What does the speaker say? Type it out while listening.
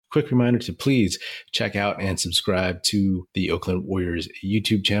quick reminder to please check out and subscribe to the Oakland Warriors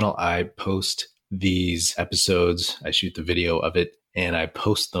YouTube channel. I post these episodes, I shoot the video of it, and I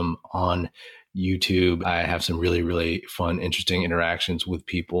post them on YouTube. I have some really, really fun, interesting interactions with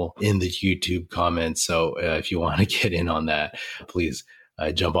people in the YouTube comments. So if you want to get in on that, please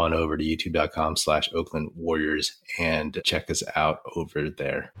jump on over to youtube.com/Oakland Warriors and check us out over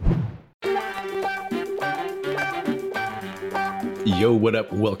there. Yo, what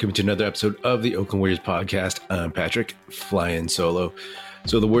up? Welcome to another episode of the Oakland Warriors podcast. I'm Patrick, flying solo.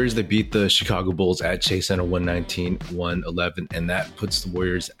 So the Warriors, they beat the Chicago Bulls at Chase Center 119-111, and that puts the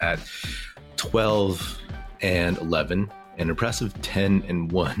Warriors at 12-11, an impressive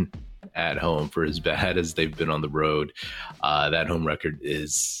 10-1 at home for as bad as they've been on the road. That home record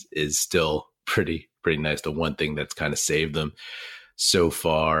is still pretty nice. The one thing that's kind of saved them so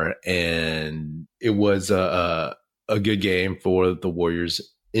far, and it was a good game for the Warriors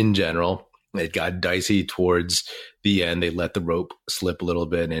in general. It got dicey towards the end. They let the rope slip a little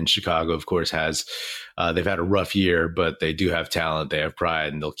bit. And Chicago, of course, has they've had a rough year, but they do have talent. They have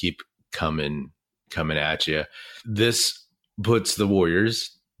pride, and they'll keep coming at you. This puts the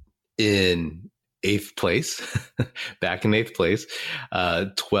Warriors in 8th place, back in 8th place,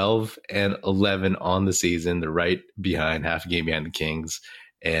 12-11 on the season. They're right behind, half a game behind the Kings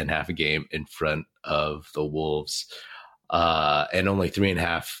and half a game in front of the Wolves. And only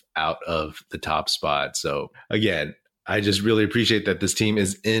 3.5 out of the top spot. So again, I just really appreciate that this team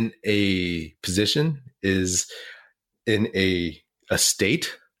is in a position, is in a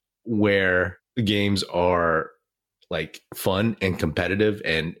state where the games are like fun and competitive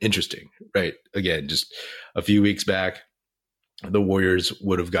and interesting, right? Again, just a few weeks back, the Warriors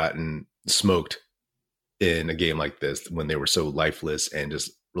would have gotten smoked in a game like this when they were so lifeless and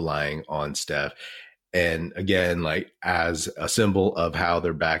just relying on Steph. And again, like as a symbol of how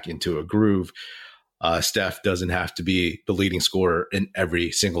they're back into a groove, Steph doesn't have to be the leading scorer in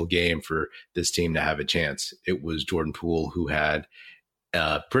every single game for this team to have a chance. It was Jordan Poole who had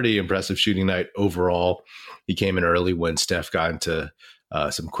a pretty impressive shooting night overall. He came in early when Steph got into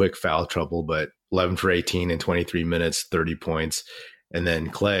some quick foul trouble, but 11 for 18 in 23 minutes, 30 points. And then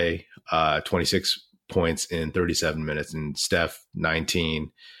Clay, 26 points in 37 minutes, and Steph,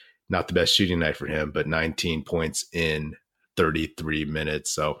 19. Not the best shooting night for him, but 19 points in 33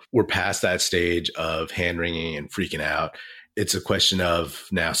 minutes. So we're past that stage of hand-wringing and freaking out. It's a question of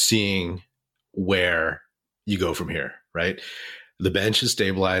now seeing where you go from here, right? The bench is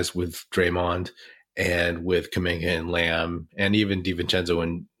stabilized with Draymond and with Kuminga and Lamb, and even DiVincenzo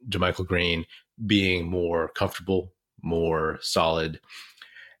and JaMychal Green being more comfortable, more solid.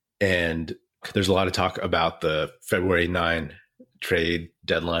 And there's a lot of talk about the February 9 trade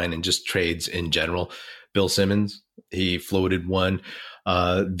deadline and just trades in general. Bill Simmons, he floated one.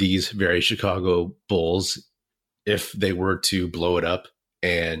 These very Chicago Bulls, if they were to blow it up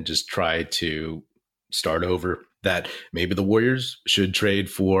and just try to start over, that maybe the Warriors should trade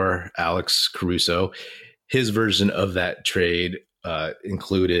for Alex Caruso. His version of that trade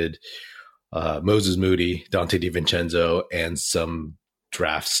included Moses Moody, Dante DiVincenzo, and some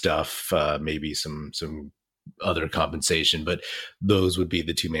draft stuff, maybe some other compensation, but those would be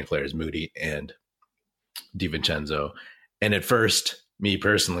the two main players, Moody and DiVincenzo. And at first, me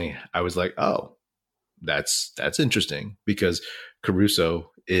personally, I was like, oh, that's interesting, because Caruso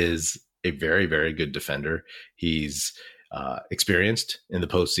is a very, very good defender. He's experienced in the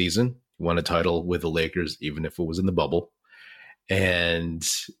postseason, won a title with the Lakers, even if it was in the bubble. And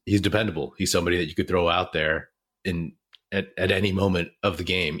he's dependable. He's somebody that you could throw out there at any moment of the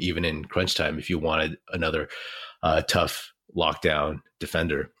game, even in crunch time, if you wanted another tough lockdown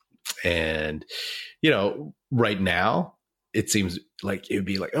defender. And, right now it seems like it would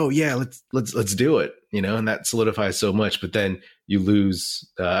be like, oh yeah, let's do it, and that solidifies so much. But then you lose.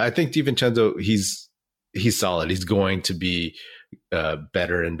 I think DiVincenzo, he's solid. He's going to be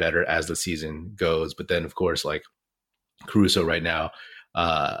better and better as the season goes. But then, of course, like Caruso right now,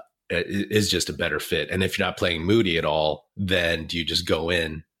 is just a better fit. And if you're not playing Moody at all, then do you just go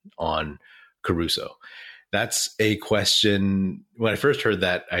in on Caruso? That's a question. When I first heard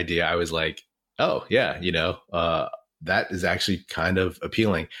that idea, I was like, oh yeah, that is actually kind of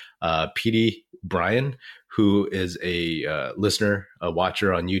appealing. PD Brian, who is a listener, a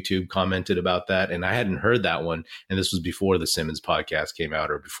watcher on YouTube, commented about that. And I hadn't heard that one. And this was before the Simmons podcast came out,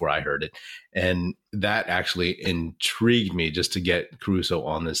 or before I heard it. And that actually intrigued me, just to get Caruso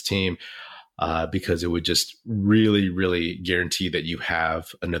on this team, because it would just really, really guarantee that you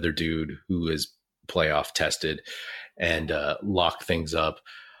have another dude who is playoff tested and lock things up.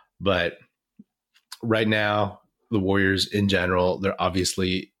 But right now, the Warriors in general, they're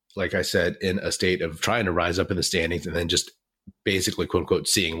obviously like I said, in a state of trying to rise up in the standings and then just basically, quote unquote,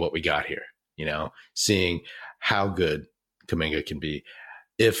 seeing what we got here, seeing how good Kuminga can be.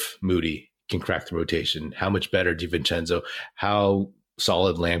 If Moody can crack the rotation, how much better DiVincenzo, how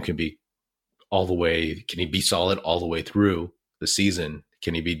solid Lamb can be all the way. Can he be solid all the way through the season?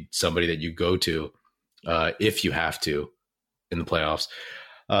 Can he be somebody that you go to if you have to in the playoffs?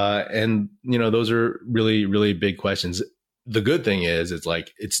 And those are really, really big questions. The good thing is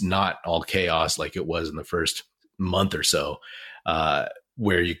it's not all chaos like it was in the first month or so,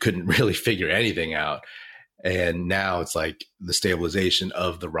 where you couldn't really figure anything out. And now it's like the stabilization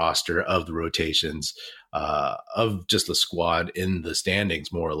of the roster, of the rotations, of just the squad in the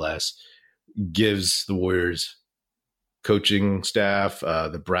standings, more or less, gives the Warriors coaching staff,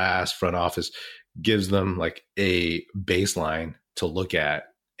 the brass, front office, gives them like a baseline to look at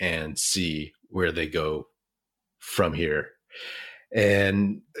and see where they go from here.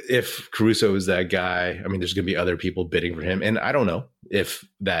 And if Caruso is that guy, I mean, there's going to be other people bidding for him. And I don't know if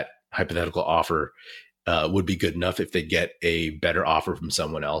that hypothetical offer would be good enough if they get a better offer from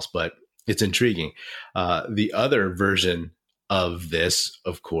someone else, but it's intriguing. The other version of this,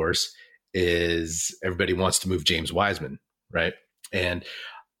 of course, is everybody wants to move James Wiseman, right? And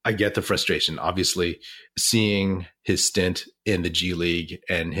I get the frustration. Obviously, seeing his stint in the G League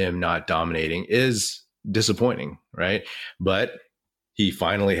and him not dominating is disappointing, right? But he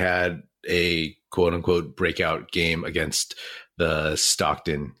finally had a quote unquote breakout game against the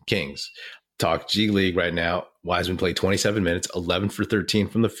Stockton Kings. Talk G League right now. Wiseman played 27 minutes, 11 for 13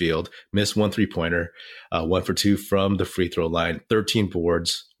 from the field, missed 1 3-pointer, 1 for 2 from the free throw line, 13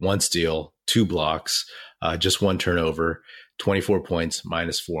 boards, 1 steal, 2 blocks, just 1 turnover, 24 points,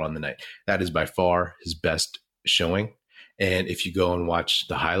 -4 on the night. That is by far his best showing. And if you go and watch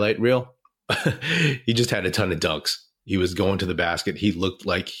the highlight reel, he just had a ton of dunks. He was going to the basket. He looked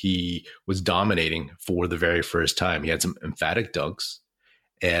like he was dominating for the very first time. He had some emphatic dunks.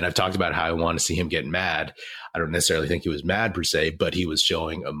 And I've talked about how I want to see him get mad. I don't necessarily think he was mad per se, but he was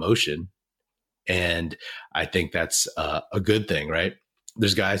showing emotion. And I think that's a good thing, right?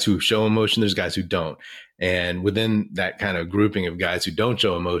 There's guys who show emotion. There's guys who don't. And within that kind of grouping of guys who don't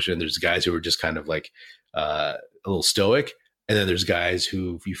show emotion, there's guys who are just kind of like a little stoic. And then there's guys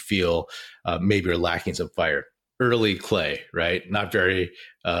who you feel maybe are lacking some fire. Early Clay, right? Not very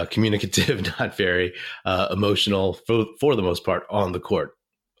communicative, not very emotional for the most part on the court.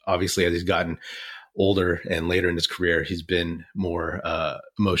 Obviously, as he's gotten older and later in his career, he's been more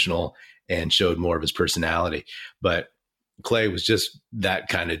emotional and showed more of his personality. But Clay was just that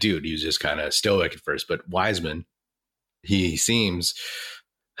kind of dude. He was just kind of stoic at first. But Wiseman, he seems,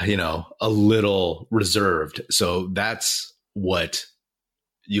 a little reserved. So that's what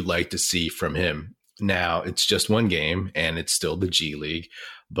you like to see from him. Now, it's just one game and it's still the G League,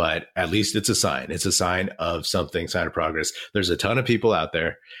 but at least it's a sign. It's a sign of something, sign of progress. There's a ton of people out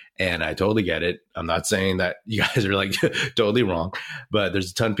there, and I totally get it. I'm not saying that you guys are like totally wrong, but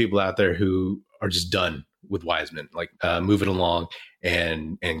there's a ton of people out there who are just done with Wiseman, like move it along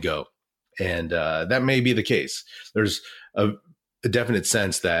and go. And that may be the case. There's a definite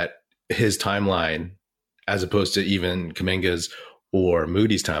sense that his timeline, as opposed to even Kuminga's or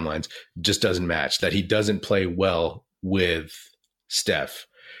Moody's timelines, just doesn't match, that he doesn't play well with Steph,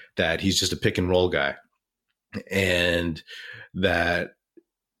 that he's just a pick and roll guy. And that,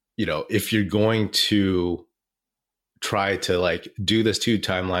 if you're going to try to like do this 2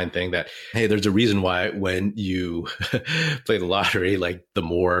 timeline thing, that, hey, there's a reason why when you play the lottery, like the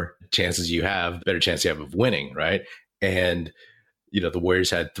more chances you have, the better chance you have of winning, right? And, the Warriors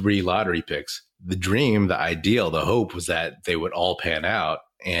had 3 lottery picks. The dream, the ideal, the hope was that they would all pan out.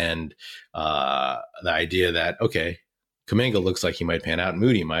 And the idea that, okay, Kuminga looks like he might pan out,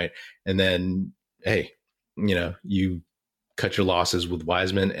 Moody might. And then, hey, you cut your losses with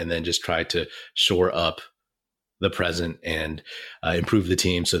Wiseman and then just try to shore up the present and improve the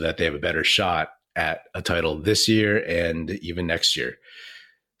team so that they have a better shot at a title this year and even next year.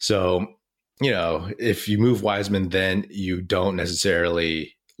 So, if you move Wiseman, then you don't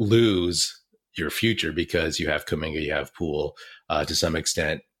necessarily lose your future because you have Kuminga, you have Poole, to some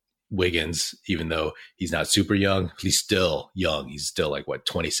extent, Wiggins, even though he's not super young, he's still young. He's still like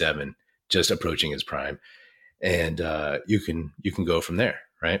 27, just approaching his prime. And you can go from there,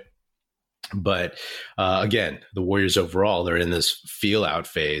 right? But again, the Warriors overall, they're in this feel out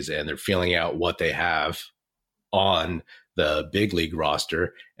phase and they're feeling out what they have on the big league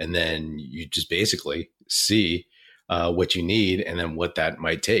roster. And then you just basically see what you need and then what that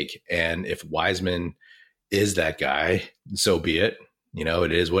might take. And if Wiseman is that guy, so be it.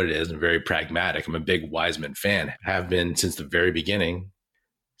 It is what it is. I'm very pragmatic. I'm a big Wiseman fan, have been since the very beginning,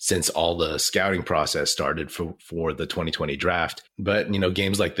 since all the scouting process started for the 2020 draft. But,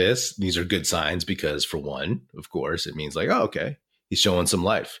 games like this, these are good signs because, for one, of course, it means like, oh, okay, he's showing some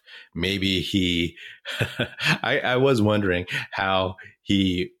life. Maybe he, I was wondering how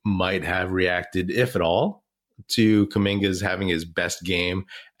he might have reacted, if at all, to Kuminga's having his best game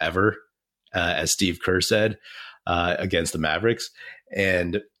ever, as Steve Kerr said, against the Mavericks.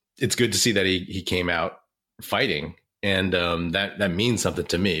 And it's good to see that he came out fighting. And that means something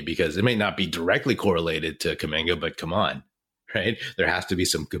to me, because it may not be directly correlated to Kuminga, but come on, right? There has to be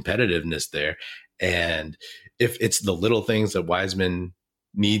some competitiveness there. And if it's the little things that Wiseman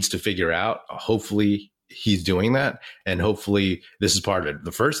needs to figure out, hopefully he's doing that. And hopefully this is part of it.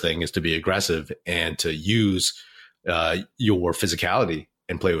 The first thing is to be aggressive and to use your physicality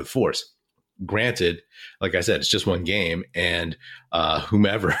and play with force. Granted, like I said, it's just one game, and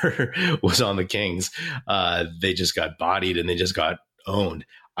whomever was on the Kings, they just got bodied and they just got owned.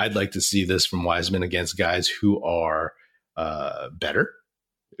 I'd like to see this from Wiseman against guys who are better,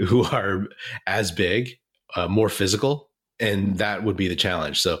 who are as big, more physical, and that would be the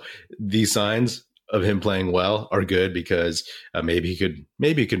challenge. So these signs of him playing well are good, because maybe he could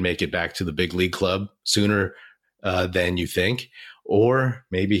make it back to the big league club sooner than you think. Or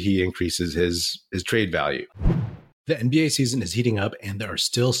maybe he increases his trade value. The NBA season is heating up, and there are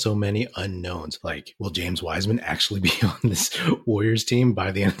still so many unknowns. Like, will James Wiseman actually be on this Warriors team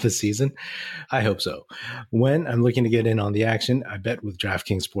by the end of the season? I hope so. When I'm looking to get in on the action, I bet with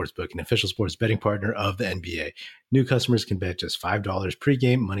DraftKings Sportsbook, an official sports betting partner of the NBA. New customers can bet just $5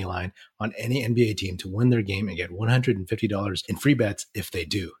 pregame money line on any NBA team to win their game and get $150 in free bets if they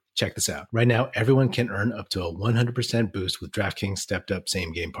do. Check this out. Right now, everyone can earn up to a 100% boost with DraftKings stepped-up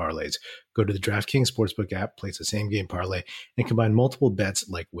same-game parlays. Go to the DraftKings Sportsbook app, place a same-game parlay, and combine multiple bets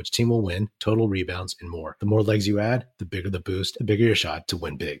like which team will win, total rebounds, and more. The more legs you add, the bigger the boost, the bigger your shot to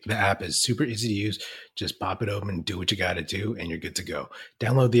win big. The app is super easy to use. Just pop it open, do what you got to do, and you're good to go.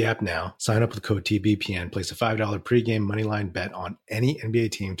 Download the app now, sign up with code TBPN, place a $5 pregame moneyline bet on any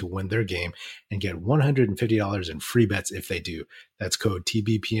NBA team to win their game, and get $150 in free bets if they do. That's code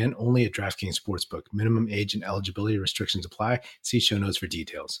TBPN only at DraftKings Sportsbook. Minimum age and eligibility restrictions apply. See show notes for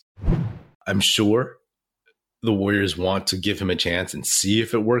details. I'm sure the Warriors want to give him a chance and see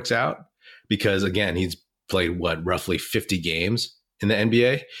if it works out, because, again, he's played, roughly 50 games in the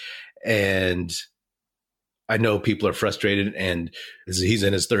NBA. And I know people are frustrated, and he's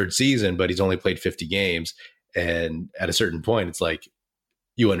in his third season, but he's only played 50 games. And at a certain point, it's like,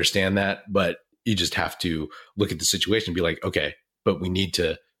 you understand that, but you just have to look at the situation and be like, okay, but we need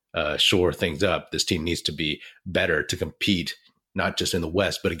to shore things up. This team needs to be better to compete, not just in the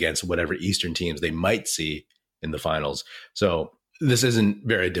West, but against whatever Eastern teams they might see in the finals. So this isn't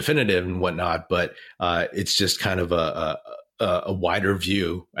very definitive and whatnot, but it's just kind of a wider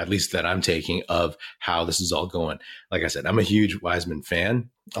view, at least that I'm taking, of how this is all going. Like I said, I'm a huge Wiseman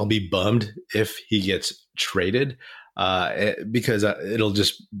fan. I'll be bummed if he gets traded, because it'll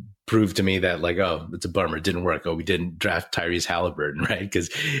just prove to me that, like, oh, it's a bummer, it didn't work. Oh, we didn't draft Tyrese Halliburton, right? Because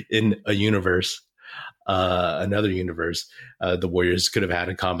in a universe, another universe, the Warriors could have had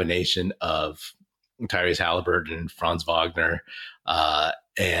a combination of Tyrese Halliburton, Franz Wagner,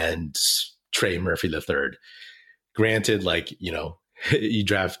 and Trey Murphy III. Granted, like, you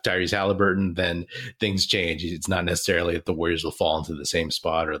draft Tyrese Halliburton, then things change. It's not necessarily that the Warriors will fall into the same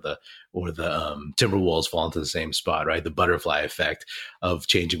spot, or the Timberwolves fall into the same spot, right? The butterfly effect of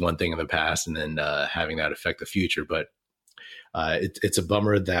changing one thing in the past and then having that affect the future. But it's a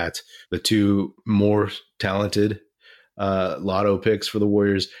bummer that the two more talented lotto picks for the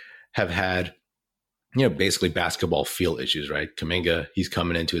Warriors have had, basically basketball feel issues, right? Kuminga, he's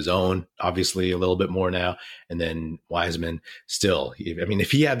coming into his own, obviously, a little bit more now. And then Wiseman still,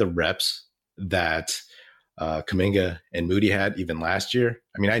 if he had the reps that Kuminga and Moody had even last year,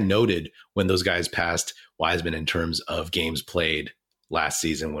 I noted when those guys passed Wiseman in terms of games played last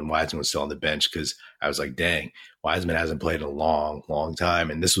season when Wiseman was still on the bench, because I was like, dang, Wiseman hasn't played in a long, long time.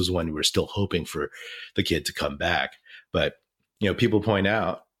 And this was when we were still hoping for the kid to come back. But, people point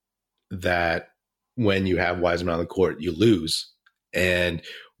out that when you have Wiseman on the court, you lose. And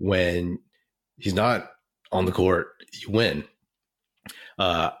when he's not on the court, you win.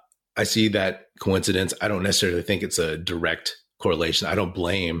 I see that coincidence. I don't necessarily think it's a direct correlation. I don't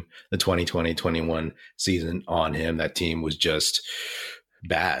blame the 2020-21 season on him. That team was just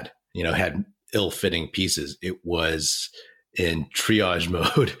bad, had ill-fitting pieces. It was in triage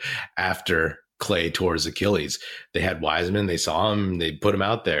mode after Clay tore his Achilles. They had Wiseman, they saw him, they put him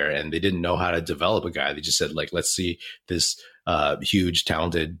out there, and they didn't know how to develop a guy. They just said, like, let's see this huge,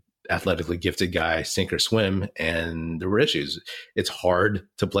 talented athletically gifted guy, sink or swim, and there were issues. It's hard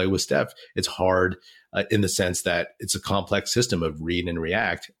to play with Steph. It's hard in the sense that it's a complex system of read and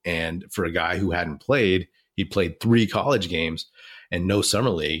react. And for a guy who hadn't played, he played 3 college games and no summer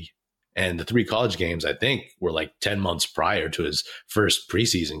league. And the 3 college games, I think, were like 10 months prior to his first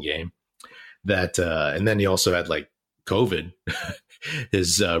preseason game. And then he also had like COVID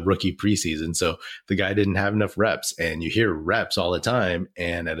his rookie preseason. So the guy didn't have enough reps, and you hear reps all the time.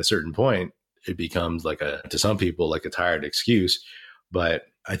 And at a certain point, it becomes to some people, like a tired excuse. But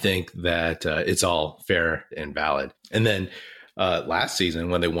I think that it's all fair and valid. And then last season,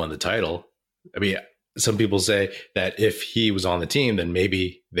 when they won the title, I mean, some people say that if he was on the team, then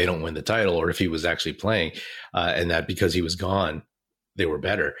maybe they don't win the title, or if he was actually playing, and that because he was gone, they were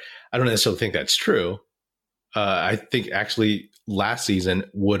better. I don't necessarily think that's true. I think actually last season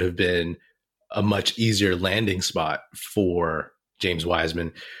would have been a much easier landing spot for James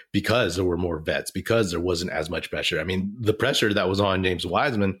Wiseman because there were more vets, because there wasn't as much pressure. I mean, the pressure that was on James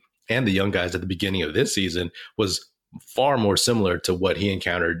Wiseman and the young guys at the beginning of this season was far more similar to what he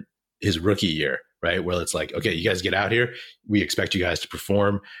encountered his rookie year, right? Where it's like, okay, you guys get out here. We expect you guys to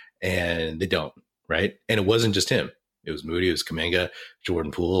perform, and they don't, right? And it wasn't just him. It was Moody, it was Kuminga,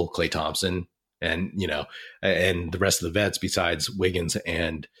 Jordan Poole, Klay Thompson, and, and the rest of the vets besides Wiggins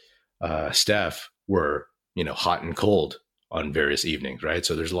and Steph were, hot and cold on various evenings, right?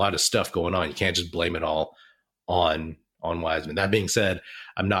 So there's a lot of stuff going on. You can't just blame it all on Wiseman. That being said,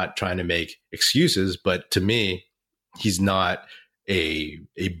 I'm not trying to make excuses, but to me, he's not a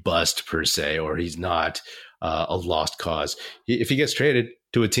bust per se, or he's not a lost cause. If he gets traded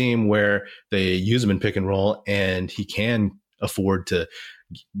to a team where they use him in pick and roll and he can afford to,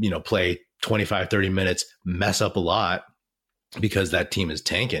 play 25, 30 minutes, mess up a lot because that team is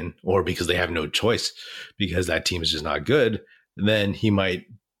tanking, or because they have no choice because that team is just not good, then he might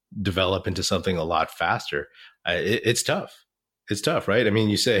develop into something a lot faster. It's tough. It's tough, right? I mean,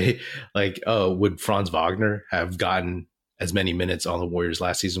 you say like, oh, would Franz Wagner have gotten as many minutes on the Warriors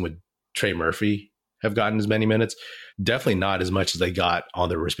last season? Would Trey Murphy have gotten as many minutes? Definitely not as much as they got on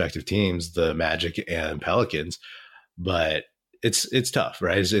their respective teams, the Magic and Pelicans. But it's tough,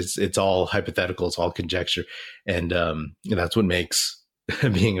 right? It's all hypothetical. It's all conjecture. And that's what makes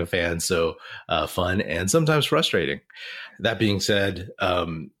being a fan so fun and sometimes frustrating. That being said,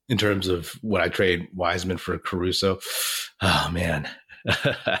 in terms of would I trade Wiseman for Caruso? Oh, man.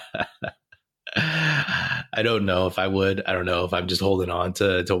 I don't know if I would. I don't know if I'm just holding on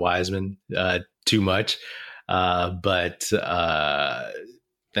to Wiseman too much. But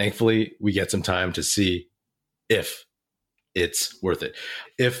thankfully, we get some time to see if it's worth it.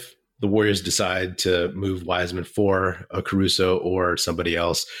 If the Warriors decide to move Wiseman for a Caruso or somebody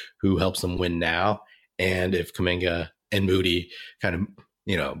else who helps them win now, and if Kuminga and Moody kind of,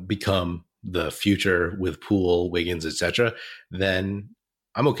 become the future with Poole, Wiggins, etc., then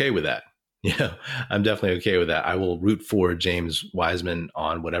I'm okay with that. I'm definitely okay with that. I will root for James Wiseman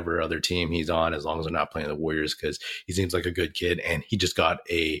on whatever other team he's on, as long as they're not playing the Warriors, because he seems like a good kid, and he just got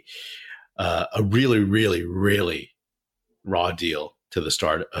a really, really, really raw deal to the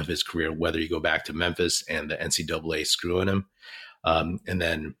start of his career, whether you go back to Memphis and the NCAA screwing him. And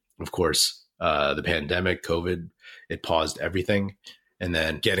then, of course, the pandemic, COVID, it paused everything. And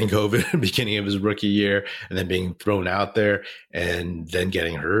then getting COVID beginning of his rookie year, and then being thrown out there and then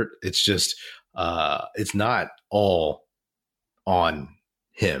getting hurt. It's just, it's not all on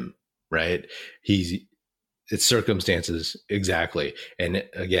him, right? It's circumstances. Exactly. And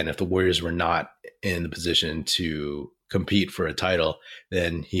again, if the Warriors were not in the position to compete for a title,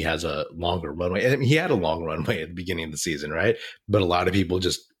 then he has a longer runway. I mean, he had a long runway at the beginning of the season, right? But a lot of people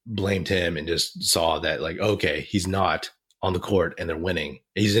just blamed him and just saw that, like, okay, he's not on the court and they're winning.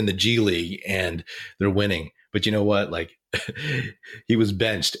 He's in the G League and they're winning. But you know what? Like, he was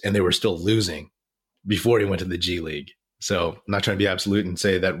benched and they were still losing before he went to the G League. So I'm not trying to be absolute and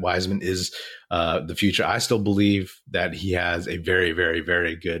say that Wiseman is the future. I still believe that he has a very, very,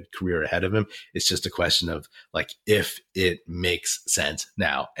 very good career ahead of him. It's just a question of, like, if it makes sense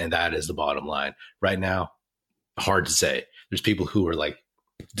now. And that is the bottom line. Right now, hard to say. There's people who are like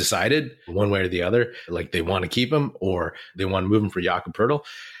decided one way or the other, like they want to keep him or they want to move him for Jakob Poeltl.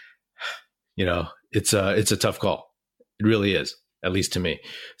 It's a tough call. It really is, at least to me.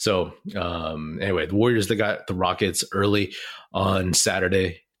 So anyway, the Warriors, they got the Rockets early on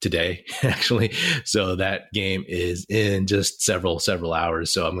Saturday today, actually. So that game is in just several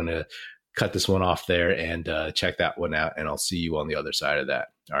hours. So I'm going to cut this one off there and check that one out. And I'll see you on the other side of that.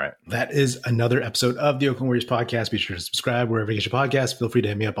 All right. That is another episode of the Oakland Warriors podcast. Be sure to subscribe wherever you get your podcast. Feel free to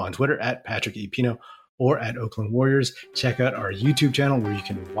hit me up on Twitter at Patrick E. Pino or at Oakland Warriors. Check out our YouTube channel where you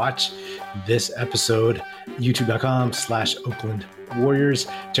can watch this episode, youtube.com/Oakland Warriors.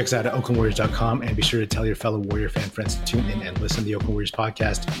 Check us out at oaklandwarriors.com, and be sure to tell your fellow Warrior fan friends to tune in and listen. The Oakland Warriors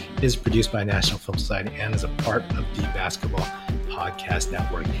podcast is produced by National Film Society and is a part of the Basketball Podcast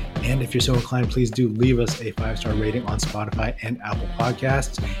Network. And if you're so inclined, please do leave us a 5-star rating on Spotify and Apple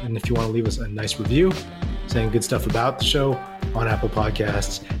Podcasts. And if you want to leave us a nice review saying good stuff about the show on Apple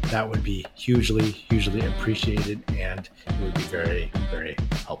Podcasts, that would be hugely, hugely appreciated, and it would be very, very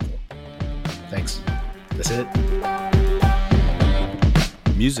helpful. Thanks. That's it.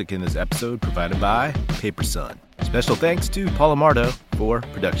 Music in this episode provided by Paper Sun. Special thanks to Paul Amardo for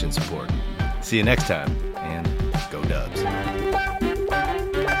production support. See you next time, and go Dubs.